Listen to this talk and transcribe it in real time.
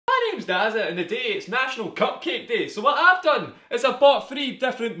Dazza, and today it's National Cupcake Day. So what I've done is I've bought 3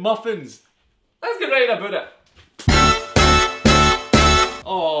 different muffins. Let's get right about it.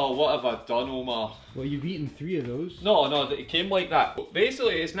 Oh, what have I done, Omar? Well, you've eaten 3 of those. No, it came like that.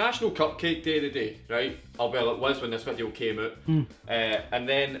 Basically, it's National Cupcake Day today, right? Oh, well, it was when this video came out. And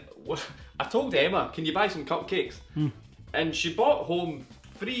then I told Emma, can you buy some cupcakes? And she bought home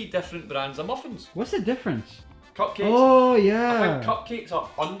 3 different brands of muffins. What's the difference? Cupcakes. Oh, yeah. I think cupcakes are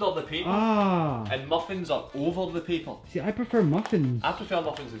under the paper. And muffins are over the paper. See, I prefer muffins. I prefer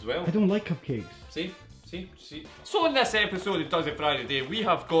muffins as well. I don't like cupcakes. See? So in this episode of Does It Friday Day, we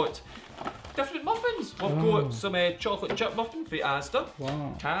have got different muffins. We've got some chocolate chip muffin for Asda.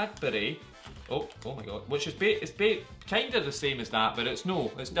 Wow. Cadbury. Oh my god. Which is kind of the same as that, but it's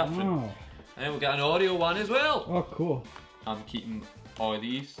different. Wow. And then we've got an Oreo one as well. Oh, cool. I'm keeping all of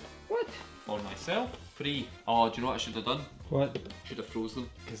these. What? For myself. 3. Oh, do you know what I should have done? What? Should have froze them.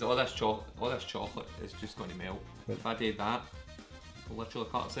 Because all this chocolate is just going to melt. What? If I did that, for literally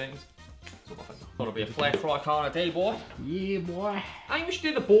a couple of seconds, it's over. Gonna be a flesh fry car a day, boy. Yeah, boy. I think we should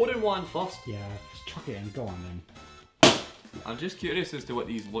do the boring one first. Yeah, just chuck it in. Go on then. I'm just curious as to what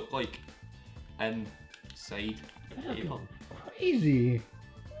these look like inside the paper. Crazy.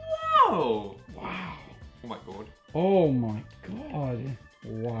 Wow! Wow. Oh my god. Oh my god.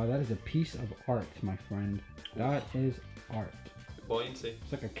 Wow, that is a piece of art, my friend. That is art. Buoyancy.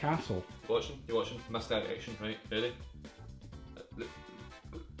 It's like a castle. You're watching? Misdirection, right? Ready?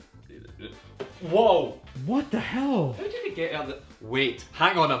 Whoa! What the hell? How did it get out of the... Wait,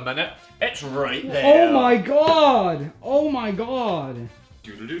 hang on a minute. It's right there. Oh my god! Oh my god!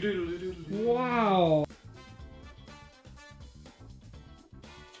 Wow!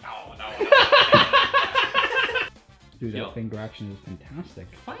 Oh no. Dude, that finger action is fantastic.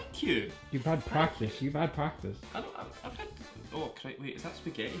 Thank you. You've had practice. You've had practice. I've had... Oh, wait, is that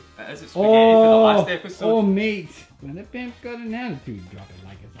spaghetti? Is it spaghetti for the last episode? Oh, mate. When the pimp's got an attitude, drop it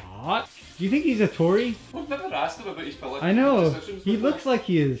like it's hot. Do you think he's a Tory? I've never asked him about his political I know. decisions He before. looks like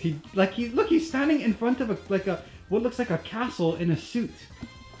he is. Look, he's standing in front of what looks like a castle in a suit.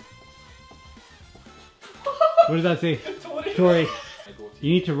 What does that say? Tory.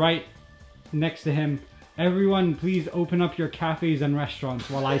 You need to write next to him, everyone please open up your cafes and restaurants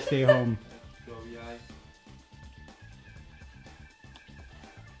while I stay home.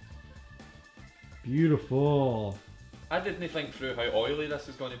 Beautiful. I didn't think through how oily this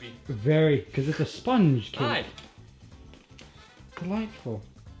is going to be. Very, because it's a sponge cake. Aye. Delightful.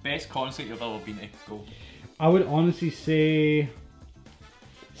 Best concert you've ever been to. Go. I would honestly say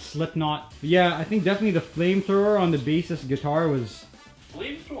Slipknot. Yeah, I think definitely the flamethrower on the bassist guitar was...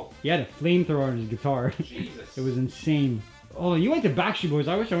 Flamethrower? Yeah, the flamethrower on his guitar. Jesus. It was insane. Oh, you went to Backstreet Boys.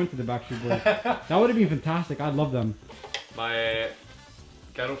 I wish I went to the Backstreet Boys. That would have been fantastic. I'd love them. My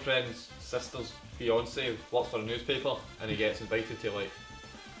girlfriend's sister's fiance works for a newspaper and he gets invited to like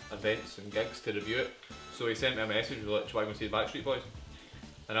events and gigs to review it. So he sent me a message with like, do you want to go and see the Backstreet Boys?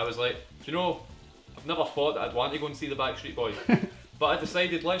 And I was like, do you know, I've never thought that I'd want to go and see the Backstreet Boys. But I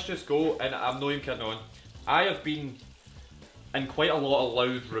decided, let's just go, and I'm not even kidding on. I have been in quite a lot of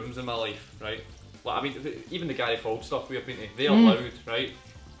loud rooms in my life, right? Like, I mean, even the Gary Fawkes stuff we've been to, they are loud, right?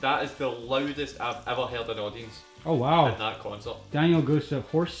 That is the loudest I've ever heard an audience. Oh wow. In that concert. Daniel goes to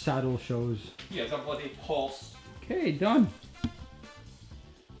horse saddle shows. Yeah, it's a bloody horse. Okay, done.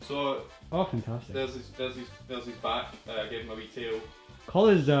 So, oh, fantastic. There's his back. I gave him a wee tail. Call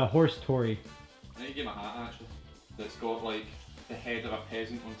his horse Tory. I need to give him a hat actually. That's got like the head of a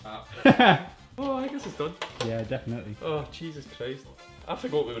peasant on top. Oh, I guess it's done. Yeah, definitely. Oh, Jesus Christ. I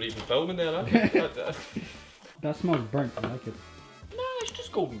forgot we were even filming there. That smells burnt. I like it. Nah, it's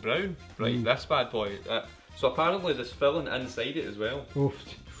just golden brown. Right, this bad boy. So apparently there's filling inside it as well. Oof.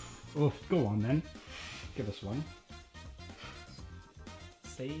 Oof. Go on then. Give us one.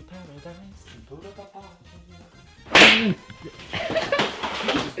 Say paradise and put up a party.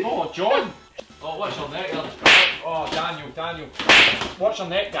 Oh, John! Oh, what's your neck? Oh, Daniel. What's your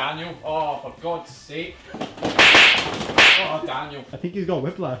neck, Daniel? Oh, for God's sake. Oh, Daniel. I think he's got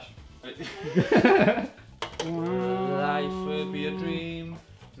whiplash. Life would be a dream.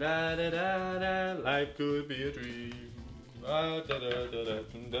 Da, da, da, da. Life could be a dream.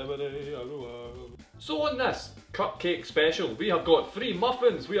 So on this cupcake special, we have got 3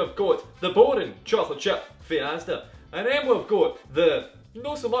 muffins. We have got the boring chocolate chip for Asda, and then we've got the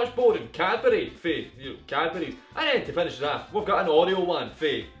not so much boring Cadbury for Cadbury's, and then to finish it off, we've got an Oreo one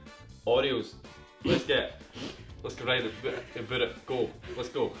for Oreos. Let's go right about it. Go. Let's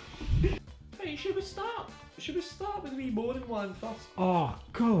go. Hey, should we start? Should we start with the wee boring one first? Oh,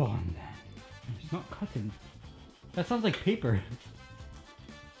 go on then. It's not cutting. That sounds like paper.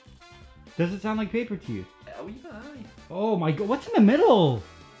 Does it sound like paper to you? A wee bit, aye. Oh my god, what's in the middle?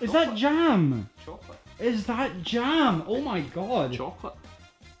 Is that jam? Chocolate. Is that jam? Oh my god. Chocolate.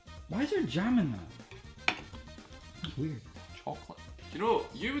 Why is there jam in that? That's weird. Chocolate. Do you know,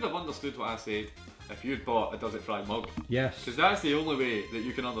 you would have understood what I said if you'd bought a Does It Fry mug. Yes. Because that's the only way that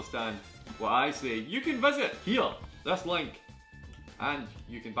you can understand what I say. You can visit here, this link, and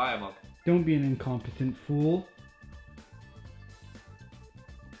you can buy a mug. Don't be an incompetent fool.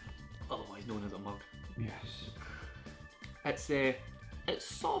 Otherwise known as a mug. Yes. It's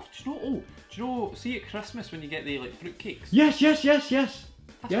soft. Do you know, see at Christmas when you get the like fruit cakes? Yes, yes, yes, yes.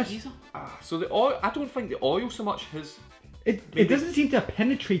 That's yes. what these are. So the oil, I don't think the oil so much has... It doesn't seem to have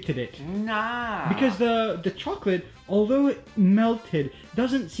penetrated it. Nah. Because the chocolate, although it melted,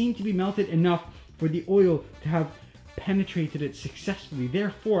 doesn't seem to be melted enough for the oil to have penetrated it successfully.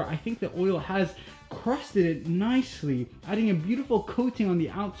 Therefore, I think the oil has crusted it nicely, adding a beautiful coating on the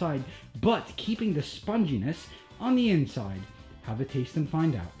outside, but keeping the sponginess on the inside. Have a taste and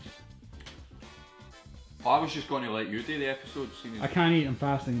find out. I was just going to let you do the episode. I can't eat, I'm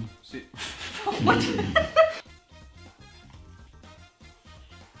fasting. See... What?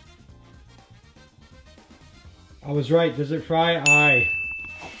 I was right, does it fry? Aye.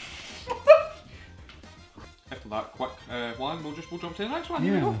 After that quick one, we'll jump to the next one.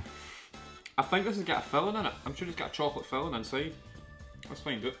 Yeah. Here we go. I think this has got a filling in it. I'm sure it's got a chocolate filling inside. Let's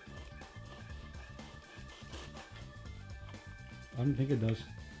find out. I don't think it does.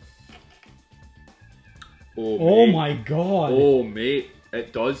 Oh mate. My god. Oh mate,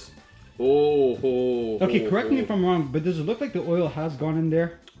 it does. Okay, correct me if I'm wrong, but does it look like the oil has gone in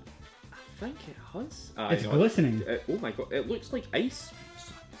there? I think it has. It's glistening. Oh my god, it looks like ice.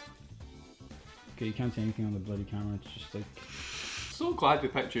 Okay, you can't see anything on the bloody camera, it's just like... So glad we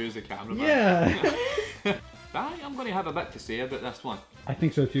picked you as the camera. Yeah! I'm going to have a bit to say about this one. I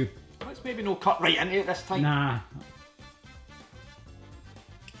think so too. Let's maybe not cut right into it this time. Nah.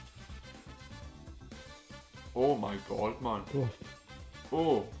 Oh my god, man.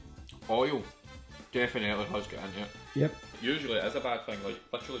 Oh, oil definitely has got into it. Yep. Usually it is a bad thing, like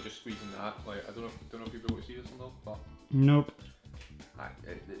literally just squeezing that. Like I don't know if you'll be able to see this or not, but nope.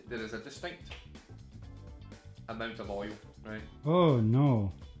 There is a distinct amount of oil, right? Oh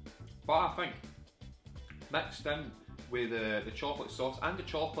no. But I think mixed in with the chocolate sauce and the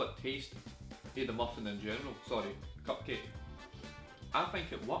chocolate taste of the muffin in general, sorry, cupcake, I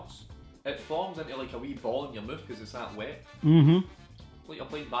think it works. It forms into like a wee ball in your mouth because it's that wet. Mm-hmm. It's like you're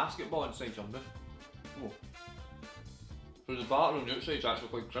playing basketball inside your mouth. Oh. So the batter on the outside is actually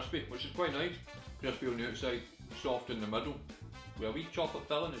quite crispy, which is quite nice. Crispy on the outside, soft in the middle, with a wee chocolate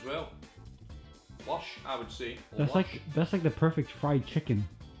filling as well. Lush, I would say. That's like the perfect fried chicken.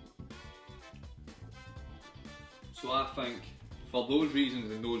 So I think, for those reasons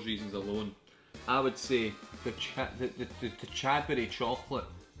and those reasons alone, I would say the Cadbury chocolate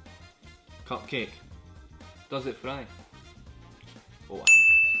cupcake does it fry. Oh,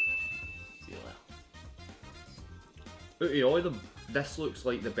 see you later. Out of all of them, this looks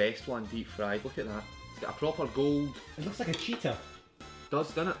like the best one deep fried. Look at that. It's got a proper gold. It looks like a cheetah.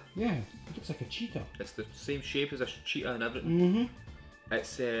 Does, doesn't it? Yeah, it looks like a cheetah. It's the same shape as a cheetah and everything. Mm-hmm.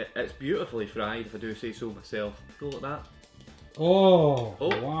 It's beautifully fried, if I do say so myself. Go like that. Oh,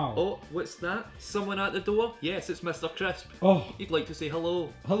 wow. Oh, what's that? Someone at the door? Yes, it's Mr. Crisp. Oh. He'd like to say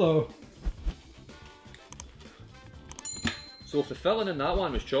hello. Hello. So if the filling in that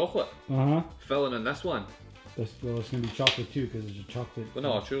one was chocolate, filling in this one, well, it's gonna be chocolate too because it's a chocolate. well,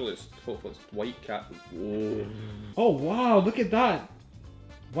 no, surely hopefully it's white cat. Whoa. Oh wow! Look at that.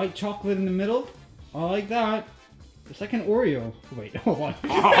 White chocolate in the middle. I like that. It's like an Oreo. Wait, hold on.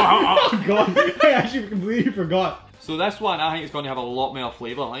 Oh god! I actually completely forgot. So this one, I think it's going to have a lot more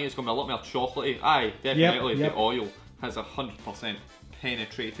flavour. I think it's going to be a lot more chocolatey. Aye, definitely. Yep. The oil has 100%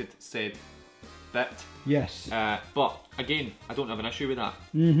 penetrated said bit. Yes. But again, I don't have an issue with that.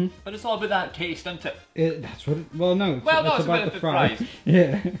 Mm-hmm. But it's all about that taste, isn't it? That's what. Well, no. It's, well, no, it's about the fries. fries.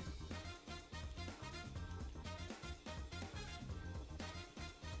 Yeah.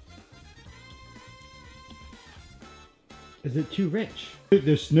 Is it too rich?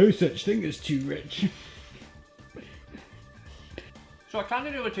 There's no such thing as too rich. So I can't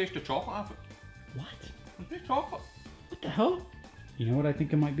really taste the chocolate of it. What? There's no chocolate. What the hell? You know what I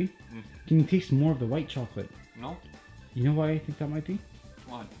think it might be? Can you taste more of the white chocolate? No. You know why I think that might be?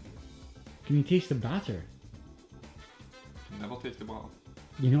 What? Can you taste the batter? Never tasted butter.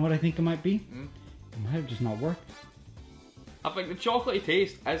 You know what I think it might be? It might have just not worked. I think the chocolatey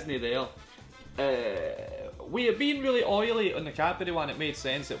taste isn't there. With it being really oily on the Cadbury one, it made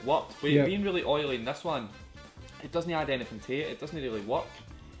sense, it worked. With it being really oily in this one, it doesn't add anything to it, it doesn't really work.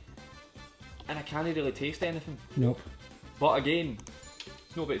 and I can't really taste anything. Nope. But again,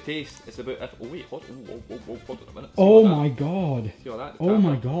 it's not about taste, it's about if. Oh wait, hold on a minute. Oh my god. See all that? Oh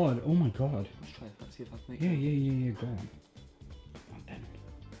my god. Oh my god. Let's try that, see if that's nice. Yeah, go on. Not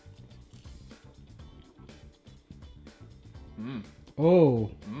then. Oh.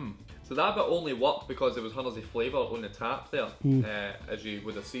 So that bit only worked because there was hundreds of flavour on the tap there. As you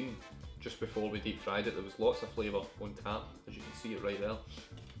would have seen just before we deep fried it, there was lots of flavour on tap, as you can see it right there.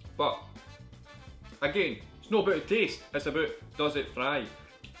 But again, it's not about taste, it's about does it fry.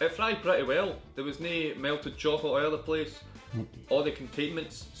 It fried pretty well. There was no melted chocolate all over the place. All the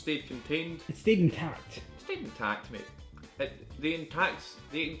containments stayed contained. It stayed intact. It stayed intact, mate. The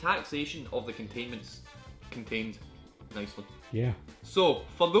intaxation of the containments contained nicely. Yeah. So,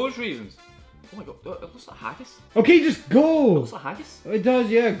 for those reasons, oh my god, it looks like haggis. Okay, just go! It looks like haggis. It does,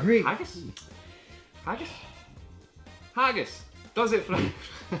 yeah, great. Haggis? Haggis? Haggis. Does it fry?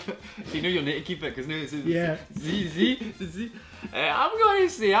 You know you need to keep it because now it's yeah. See. I'm gonna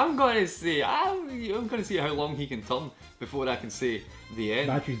see how long he can turn before I can say the end.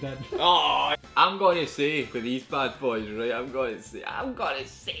 Battery's dead. Oh, I'm gonna say for these bad boys, right? I'm gonna say,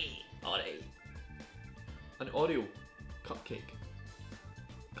 alright. An Oreo cupcake.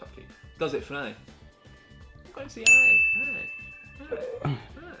 Does it fry? I'm gonna say aye.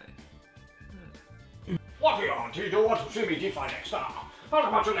 What do you want? Do you want to see me deep fry next time? How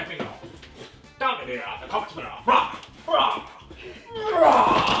about you let me know? Down in here, the comments below. Rah!